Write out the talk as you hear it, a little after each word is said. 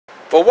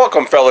Well,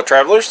 welcome fellow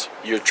travelers.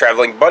 Your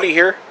traveling buddy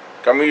here,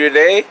 coming to you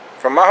today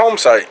from my home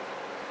site.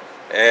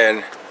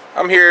 And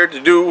I'm here to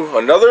do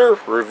another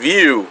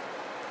review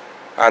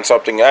on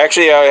something.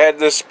 Actually, I had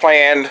this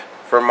planned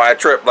for my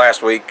trip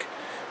last week.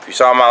 If you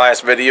saw my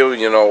last video,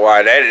 you know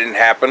why that didn't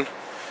happen.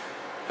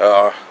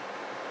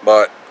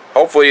 But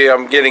hopefully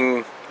I'm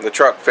getting the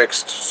truck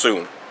fixed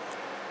soon.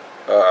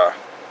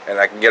 And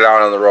I can get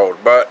out on the road.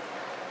 But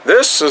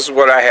this is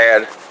what I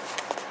had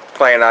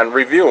planned on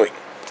reviewing.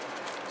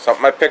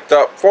 Something I picked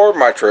up for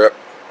my trip.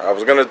 I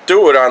was going to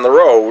do it on the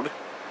road,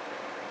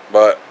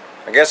 but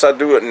I guess I'll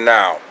do it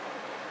now.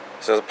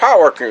 This is a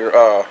power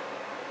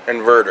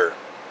inverter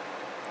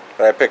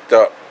that I picked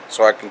up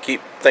so I can keep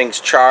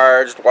things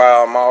charged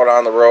while I'm out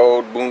on the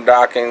road,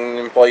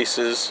 boondocking in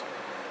places,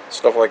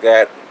 stuff like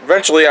that.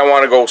 Eventually I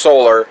want to go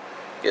solar,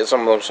 get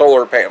some of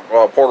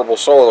the portable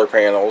solar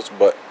panels,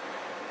 but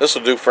this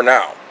will do for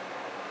now.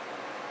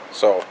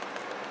 So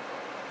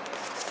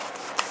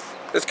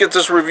let's get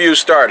this review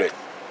started.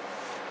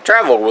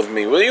 Travel with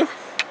me, will you?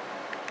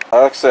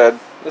 Like I said,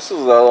 this is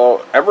a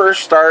Ever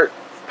Start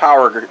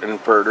Power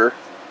Inverter.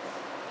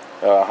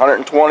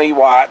 120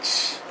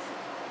 watts.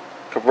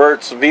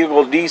 Converts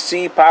vehicle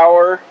DC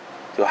power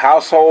to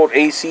household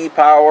AC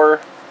power.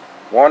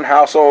 One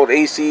household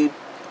AC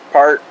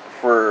part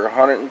for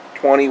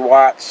 120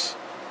 watts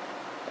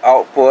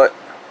output.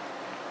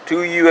 2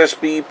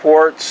 USB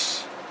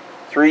ports.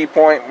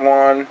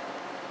 3.1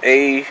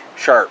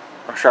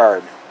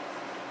 shard.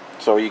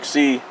 So you can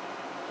see,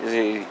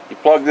 you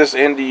plug this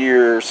into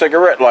your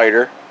cigarette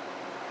lighter,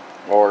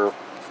 or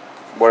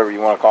whatever you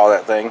want to call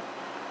that thing,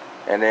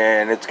 and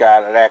then it's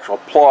got an actual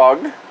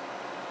plug,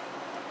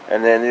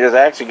 and then it's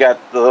actually got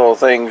the little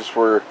things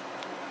where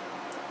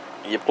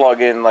you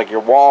plug in like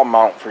your wall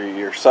mount for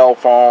your cell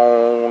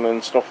phone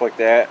and stuff like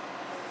that,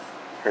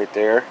 right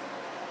there.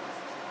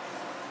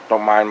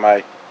 Don't mind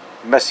my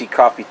messy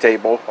coffee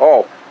table.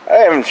 Oh, I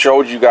haven't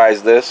showed you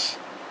guys this.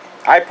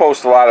 I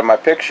post a lot of my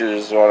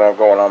pictures when I'm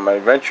going on my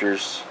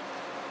adventures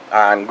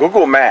on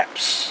Google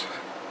Maps,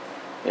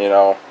 you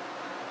know,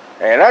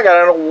 and I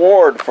got an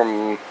award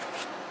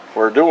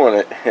for doing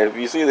it. If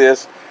you see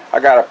this, I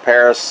got a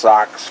pair of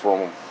socks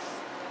from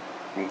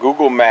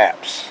Google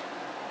Maps.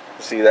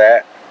 See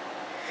that?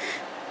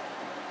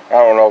 I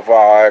don't know if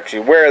I'll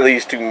actually wear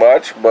these too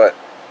much, but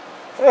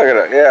look at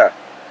it. Yeah,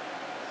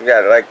 you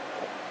got like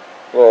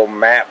a little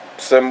map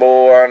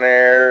symbol on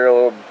there, a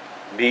little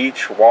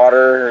beach,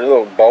 water, a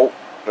little boat.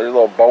 There's a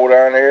little boat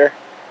on there.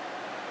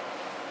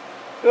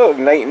 Little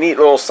neat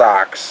little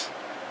socks.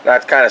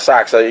 Not the kind of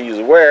socks I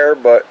usually wear,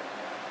 but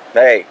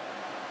hey,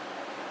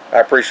 I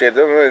appreciate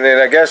them. And then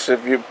I guess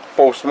if you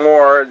post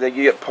more, they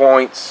get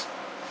points,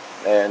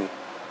 and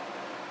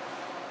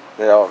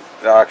they'll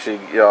actually,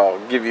 you know,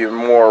 give you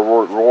more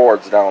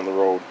rewards down the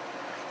road.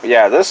 But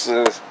yeah, this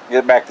is,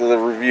 get back to the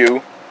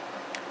review.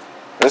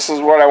 This is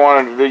what I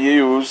wanted to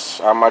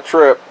use on my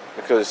trip,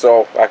 because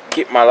so I can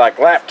keep my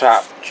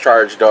laptop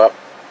charged up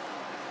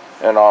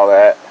and all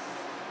that,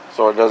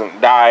 so it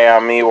doesn't die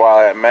on me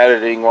while I'm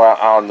editing while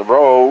on the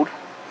road.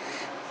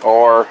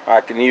 Or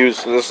I can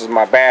use, this is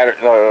my battery,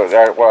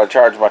 what I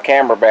charge my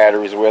camera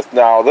batteries with.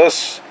 Now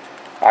this,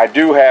 I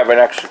do have an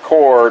extra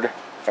cord.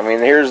 I mean,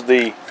 here's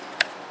the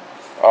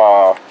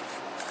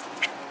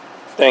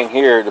thing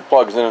here that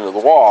plugs into the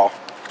wall,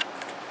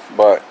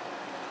 but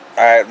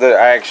I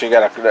actually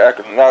got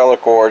another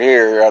cord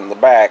here on the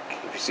back,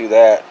 if you see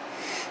that,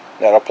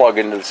 that'll plug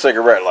into the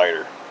cigarette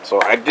lighter. So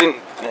I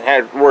didn't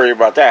have to worry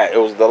about that. It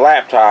was the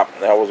laptop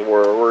that I was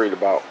worried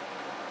about.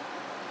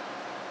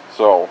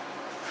 So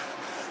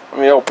let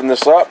me open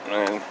this up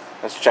and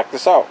let's check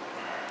this out.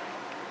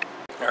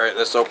 Alright,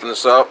 let's open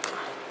this up.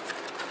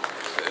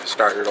 I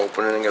started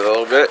opening it a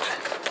little bit.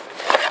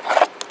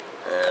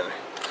 And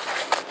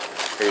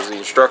here's the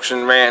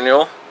instruction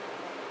manual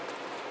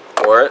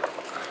for it.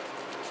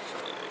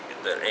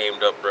 Get that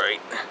aimed up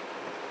right.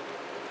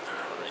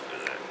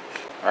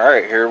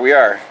 Alright, here we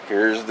are.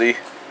 Here's the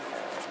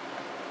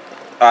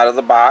out of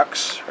the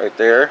box right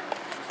there.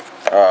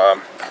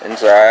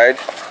 Inside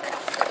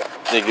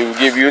they do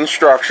give you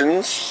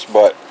instructions,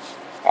 but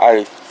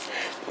I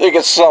think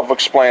it's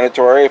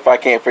self-explanatory. If I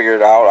can't figure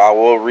it out, I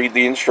will read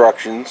the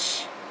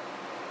instructions,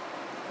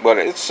 but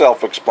it's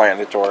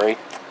self-explanatory.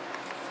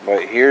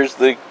 But here's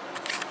the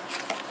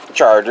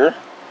charger,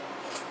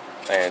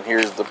 and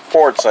here's the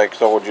ports I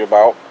told you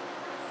about.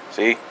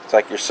 See, it's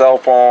like your cell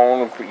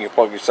phone. You can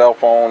plug your cell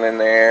phone in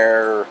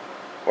there or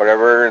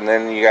whatever, and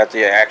then you got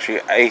the actual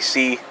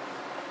AC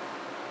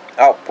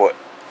output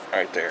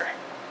right there,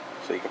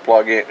 so you can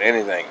plug in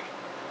anything.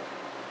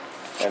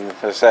 And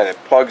as I said, it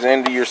plugs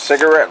into your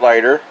cigarette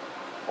lighter,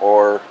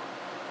 or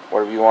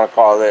whatever you want to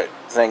call that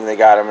thing they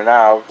got them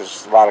now,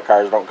 because a lot of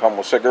cars don't come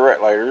with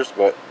cigarette lighters.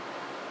 But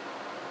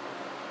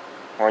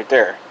right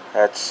there,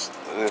 it's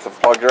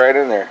plugged right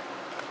in there.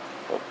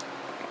 So,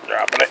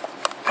 dropping it.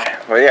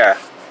 But yeah,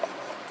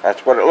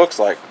 that's what it looks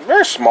like.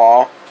 Very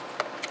small.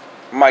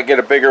 Might get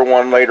a bigger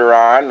one later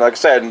on. Like I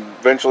said,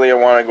 eventually I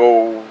want to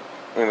go,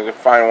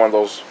 find one of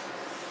those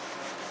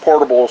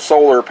portable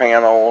solar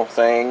panel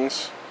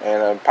things,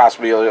 and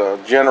possibly a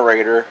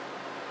generator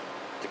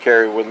to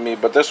carry with me,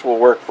 but this will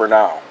work for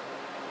now.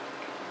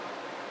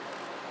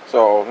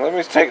 So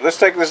let's take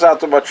this out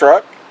to my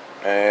truck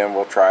and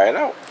we'll try it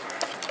out.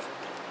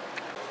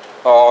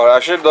 Oh, and I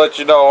should let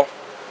you know,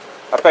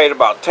 I paid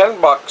about 10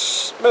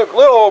 bucks, maybe a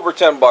little over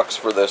 10 bucks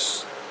for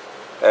this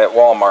at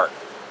Walmart.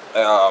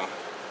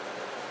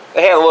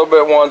 They had a little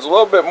bit ones a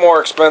little bit more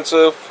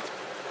expensive,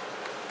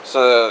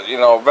 so you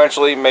know,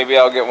 eventually maybe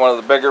I'll get one of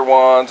the bigger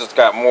ones. It's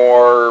got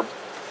more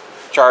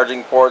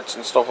charging ports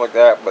and stuff like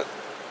that, but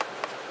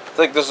I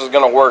think this is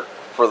gonna work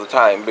for the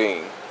time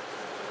being.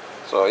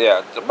 So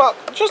yeah,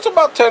 it's just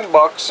about 10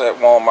 bucks at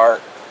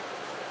Walmart.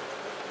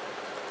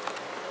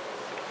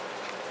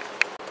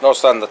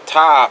 Notice on the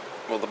top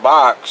of the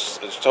box,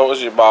 it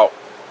tells you about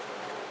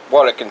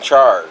what it can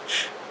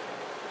charge.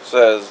 It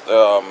says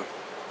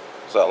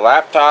it's a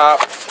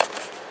laptop.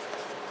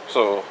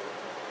 So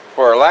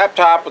for a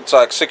laptop, it's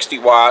like 60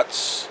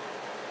 watts.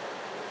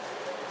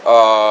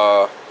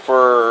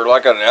 For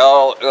like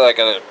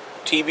a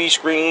TV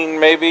screen,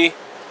 maybe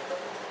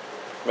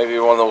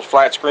one of those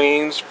flat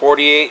screens,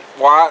 48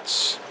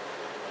 watts.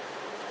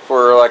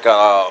 For like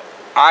a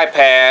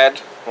iPad,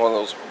 one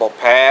of those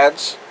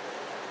pads,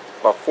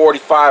 about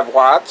 45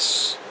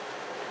 watts.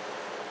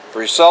 For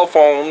your cell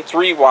phone,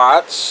 3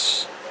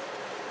 watts.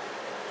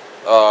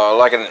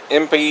 Like an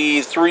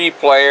MP3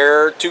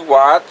 player, 2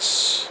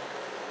 watts.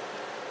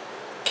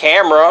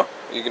 Camera,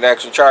 you can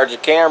actually charge a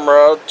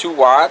camera, 2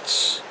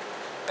 watts.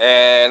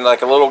 And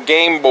like a little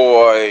Game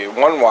Boy,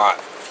 1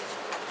 watt.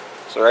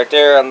 So right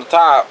there on the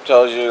top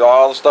tells you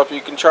all the stuff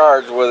you can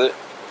charge with it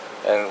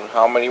and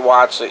how many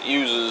watts it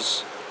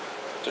uses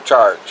to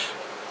charge.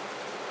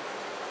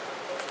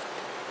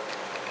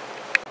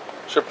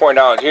 Should point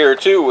out here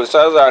too, it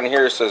says on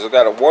here, it says it's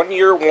got a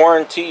 1-year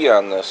warranty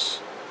on this.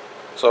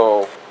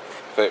 So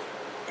if it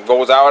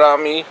goes out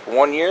on me for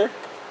 1 year,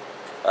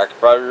 I could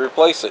probably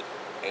replace it.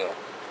 You know,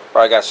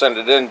 probably got to send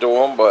it in to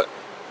them, but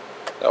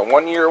a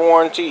 1-year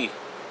warranty.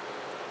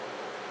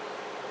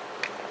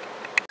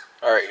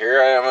 Alright,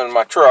 here I am in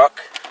my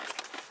truck.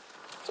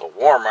 It's a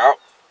warm out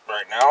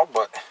right now,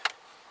 but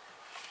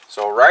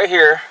so right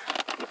here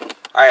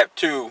I have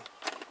 2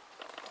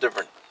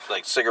 different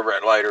like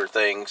cigarette lighter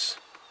things.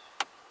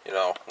 You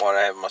know, one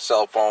I have my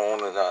cell phone,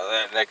 and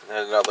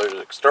another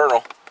is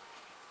external.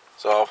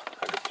 So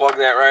I can plug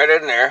that right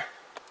in there.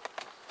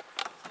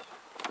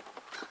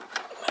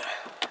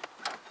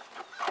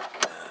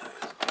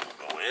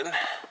 Go in.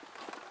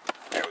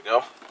 There we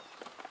go.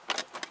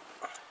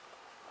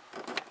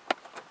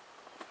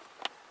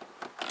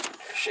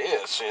 There she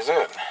is. She's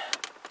in.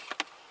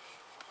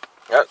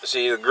 Yep.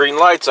 See the green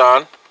light's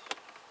on.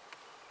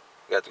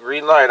 Got the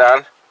green light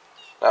on.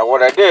 Now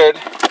what I did,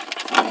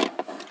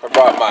 I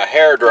brought my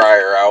hair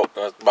dryer out.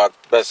 That's about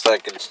the best I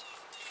could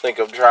think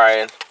of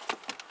trying.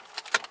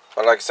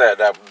 But like I said,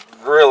 I'm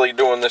really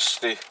doing this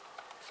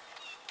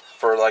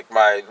for like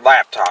my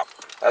laptop.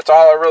 That's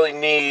all I really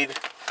need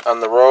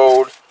on the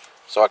road,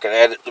 so I can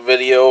edit the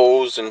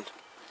videos and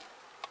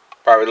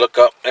probably look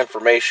up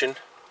information.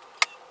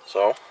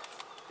 So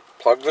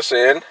plug this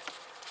in,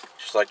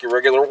 just like your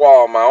regular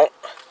wall mount,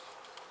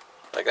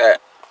 like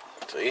that.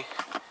 See?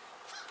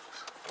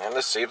 And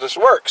let's see if this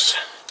works.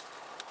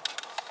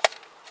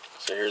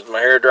 So here's my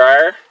hair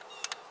dryer.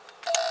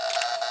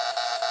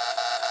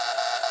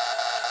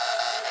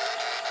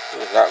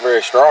 It's not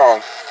very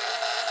strong.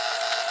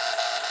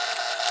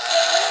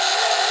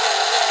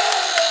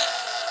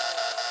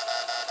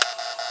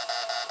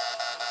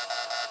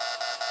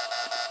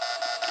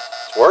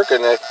 It's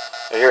working. I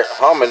hear it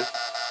humming.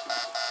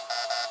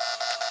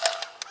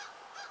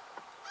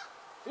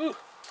 Whew.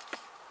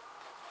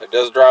 It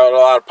does draw a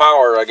lot of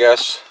power, I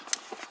guess.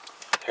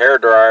 Hair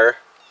dryer.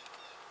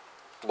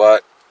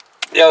 But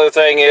the other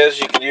thing is,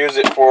 you can use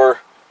it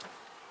for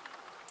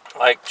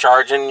like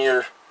charging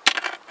your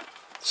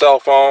cell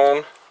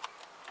phone.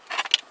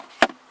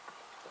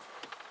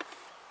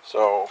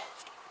 So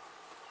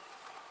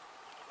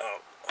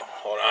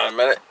hold on a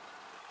minute.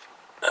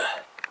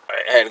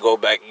 I had to go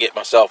back and get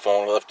my cell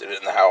phone, left it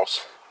in the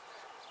house.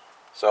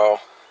 So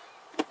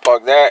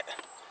plug that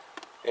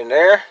in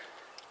there.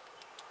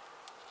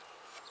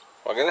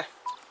 Plug in there.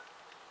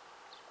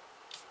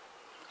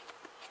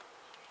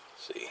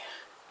 See.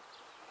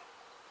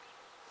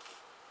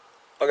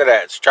 Look at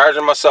that, it's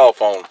charging my cell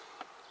phone.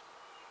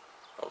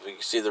 I don't know if you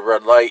can see the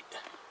red light.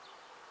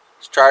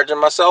 It's charging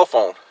my cell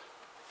phone.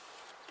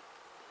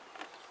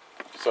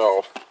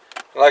 So,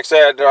 like I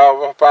said,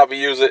 I'll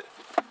probably use it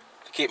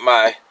to keep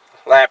my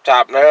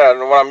laptop. Now,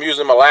 when I'm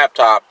using my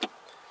laptop,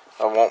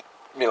 I won't,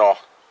 you know,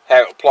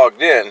 have it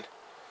plugged in.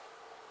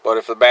 But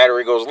if the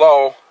battery goes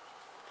low,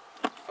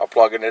 I'll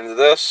plug it into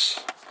this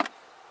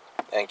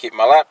and keep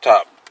my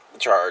laptop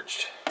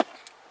charged.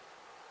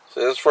 So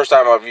this is the first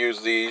time I've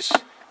used these.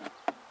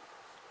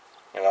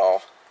 You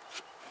know,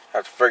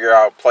 have to figure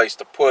out a place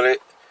to put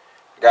it.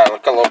 Got a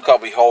couple of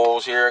cubby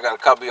holes here. Got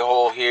a cubby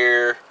hole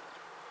here.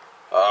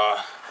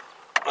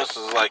 This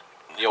is like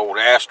the old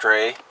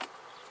ashtray.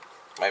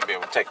 Might be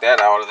able to take that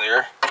out of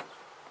there.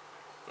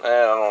 I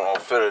don't know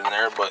if it fit in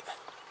there, but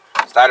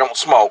I don't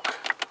smoke,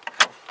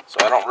 so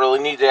I don't really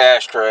need the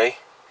ashtray.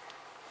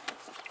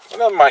 And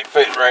that might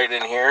fit right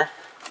in here.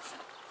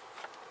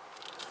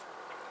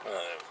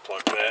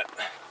 Plug that.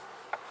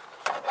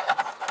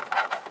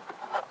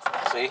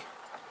 See?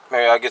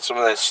 Maybe I'll get some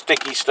of that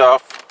sticky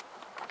stuff,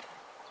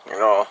 you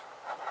know,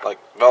 like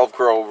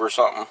Velcro or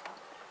something.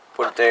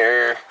 Put it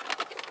there.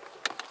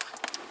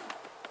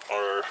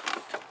 Or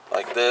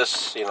like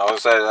this, you know,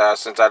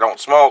 since I don't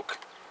smoke,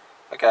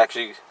 I can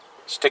actually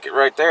stick it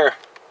right there.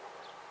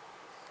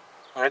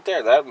 Right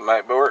there, that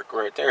might work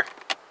right there.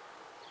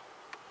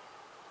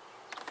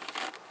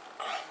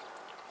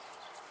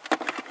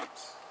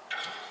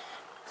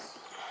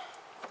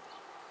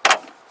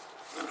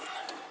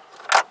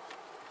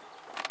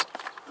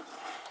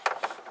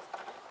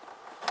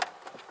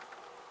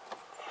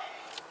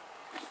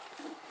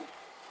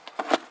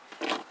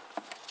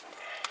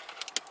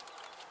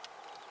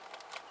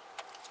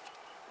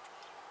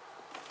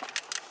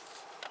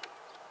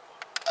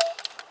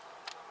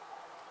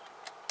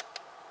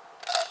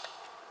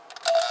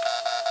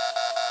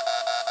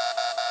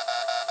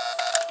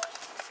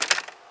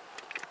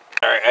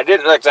 Alright, I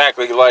didn't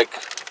exactly like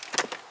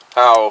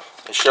how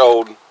it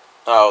showed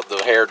how the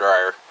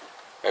hairdryer.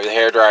 Maybe the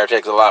hairdryer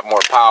takes a lot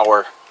more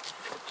power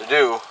to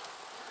do.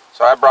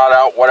 So I brought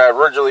out what I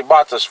originally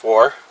bought this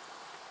for,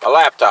 a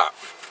laptop.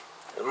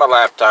 Here's my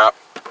laptop.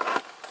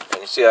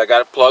 And you see I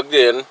got it plugged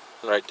in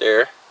right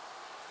there.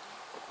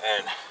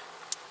 And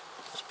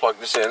let's plug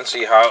this in and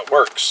see how it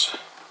works.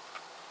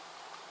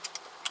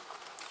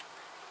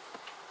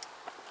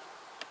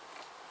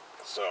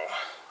 So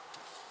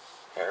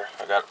here,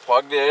 I got it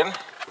plugged in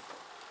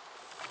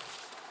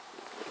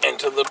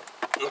into the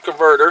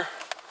converter,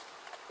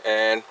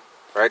 and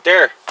right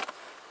there, I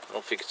don't know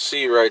if you can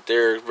see right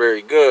there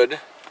very good.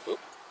 Oop,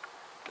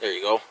 there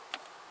you go.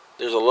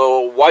 There's a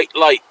little white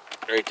light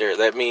right there.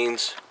 That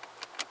means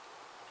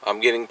I'm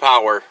getting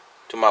power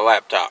to my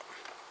laptop.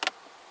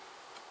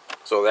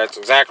 So that's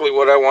exactly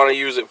what I want to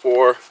use it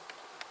for.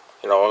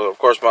 You know, of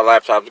course my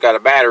laptop's got a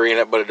battery in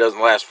it, but it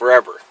doesn't last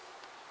forever.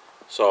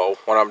 So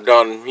when I'm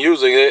done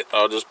using it,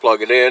 I'll just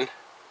plug it in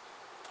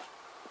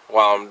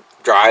while I'm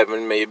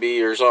driving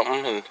maybe or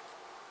something and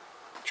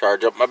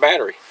charge up my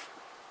battery.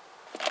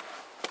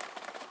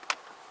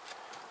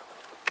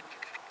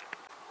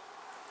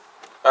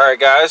 Alright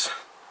guys,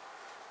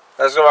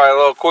 that's my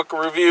little quick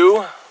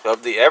review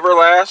of the Ever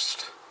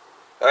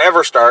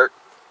Start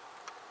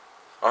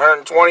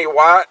 120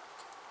 watt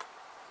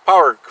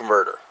power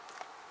converter.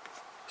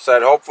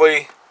 Said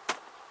hopefully,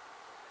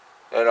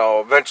 you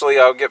know, eventually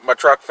I'll get my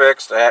truck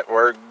fixed. Shout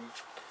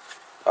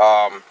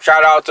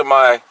out to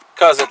my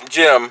cousin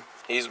Jim.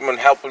 He's been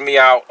helping me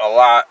out a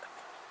lot,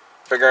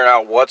 figuring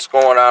out what's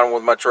going on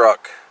with my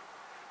truck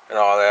and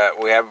all that.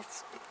 We have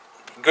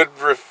good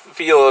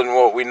feeling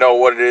what we know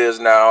what it is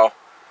now.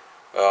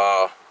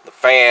 The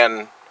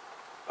fan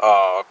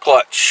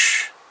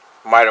clutch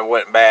might have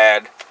went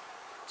bad,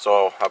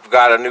 so I've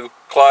got a new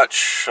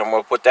clutch. I'm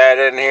gonna put that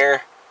in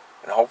here,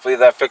 and hopefully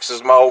that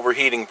fixes my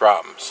overheating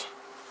problems.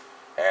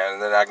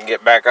 And then I can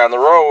get back on the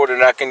road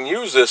and I can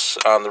use this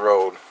on the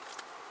road.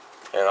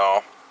 You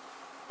know,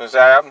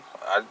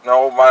 I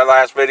know my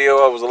last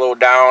video I was a little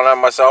down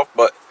on myself,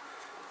 but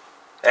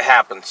it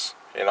happens.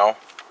 You know,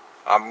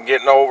 I'm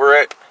getting over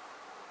it.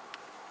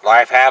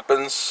 Life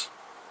happens.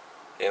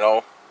 You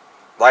know,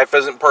 life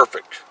isn't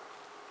perfect.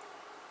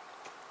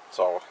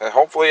 So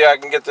hopefully I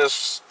can get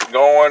this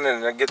going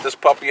and get this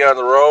puppy on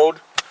the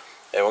road,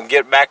 and we'll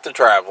get back to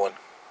traveling.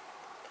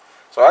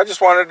 So I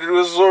just wanted to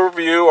do this little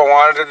review. I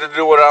wanted to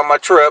do it on my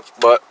trip,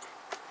 but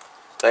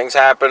things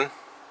happen,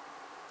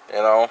 you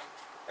know.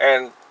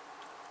 And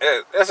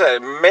as I said,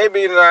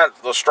 maybe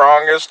not the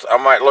strongest. I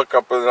might look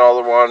up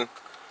another one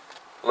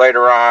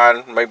later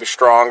on, maybe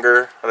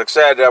stronger. Like I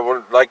said, I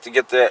would like to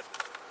get that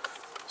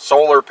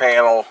solar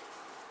panel,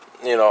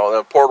 you know,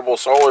 the portable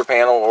solar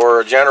panel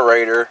or a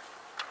generator,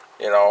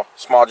 you know,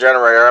 small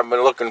generator. I've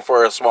been looking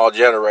for a small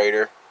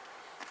generator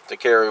to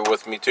carry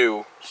with me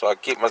too, so I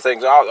keep my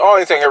things out. The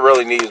only thing I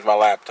really need is my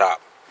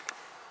laptop,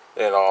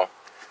 you know,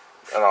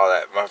 and all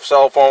that. My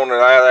cell phone and all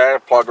that I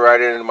plug right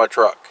into my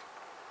truck,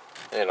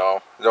 you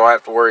know. Don't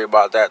have to worry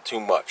about that too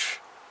much.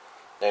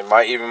 And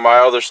even my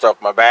other stuff,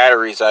 my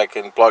batteries, I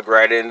can plug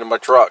right into my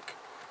truck,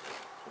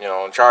 you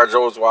know, and charge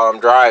those while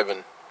I'm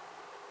driving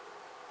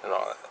and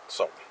all that.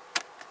 So,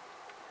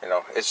 you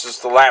know, it's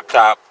just the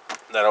laptop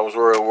that I was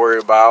really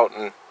worried about.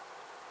 And,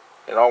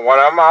 you know, when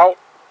I'm out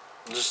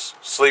just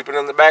sleeping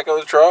in the back of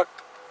the truck,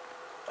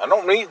 I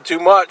don't need too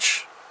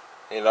much,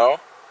 you know,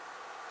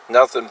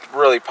 nothing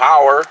really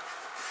power.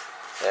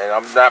 And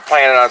I'm not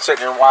planning on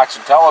sitting here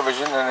watching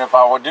television. And if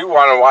I do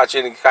want to watch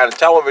any kind of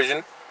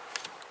television,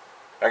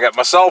 I got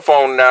my cell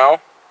phone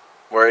now,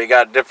 where you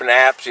got different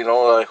apps, you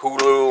know, like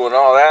Hulu and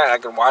all that. I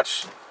can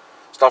watch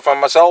stuff on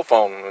my cell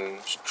phone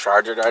and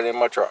charge it right in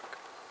my truck.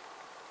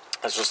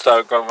 It's just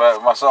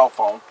my cell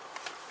phone,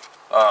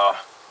 or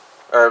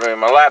I mean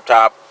my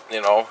laptop,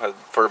 you know,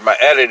 for my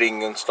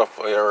editing and stuff,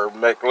 or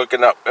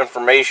looking up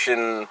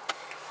information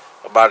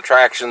about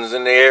attractions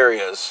in the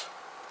areas.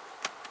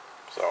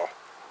 So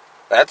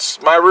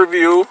that's my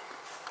review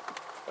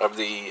of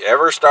the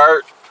Ever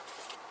Start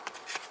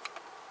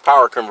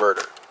Power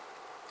Converter.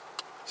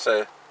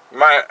 So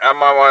I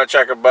might want to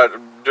check a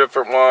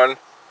different one.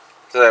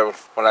 So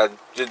when I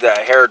did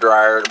that hair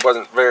dryer, it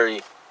wasn't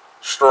very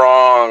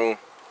strong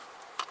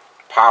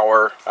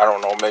power. I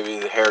don't know, maybe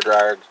the hair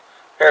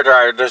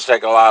dryer does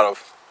take a lot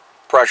of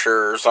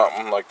pressure or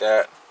something like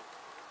that.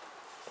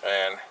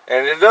 And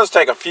it does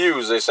take a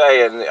fuse, they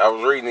say, and I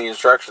was reading the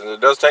instructions,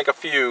 it does take a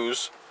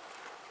fuse.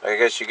 I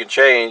guess you can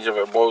change if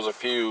it blows a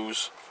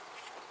fuse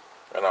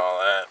and all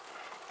that.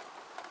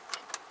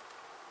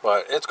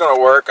 But it's going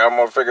to work. I'm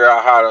going to figure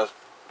out how to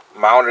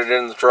mount it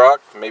in the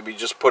truck. Maybe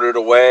just put it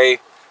away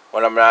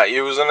when I'm not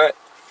using it.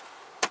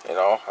 You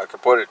know, I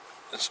could put it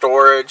in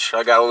storage.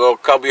 I got a little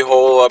cubby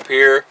hole up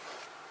here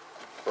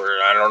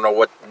where I don't know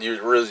what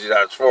really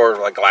that's for,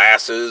 like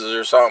glasses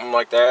or something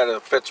like that.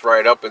 It fits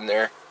right up in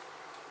there.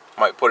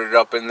 Might put it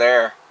up in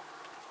there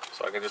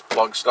so I can just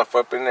plug stuff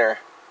up in there.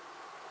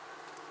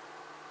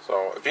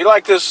 So if you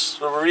like this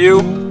review,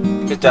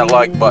 hit that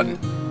like button.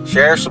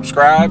 Share,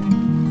 subscribe.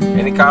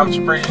 Any comments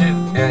appreciated?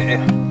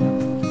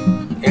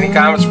 Any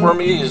comments for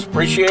me is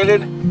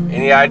appreciated.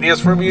 Any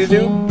ideas for me to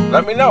do?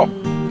 Let me know.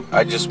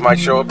 I just might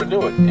show up and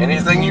do it.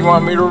 Anything you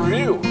want me to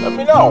review, let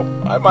me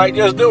know. I might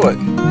just do it.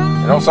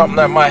 You know, something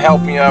that might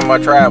help me on my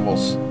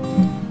travels.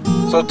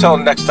 So till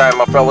next time,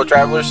 my fellow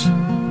travelers,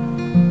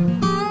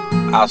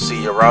 I'll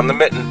see you around the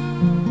mitten.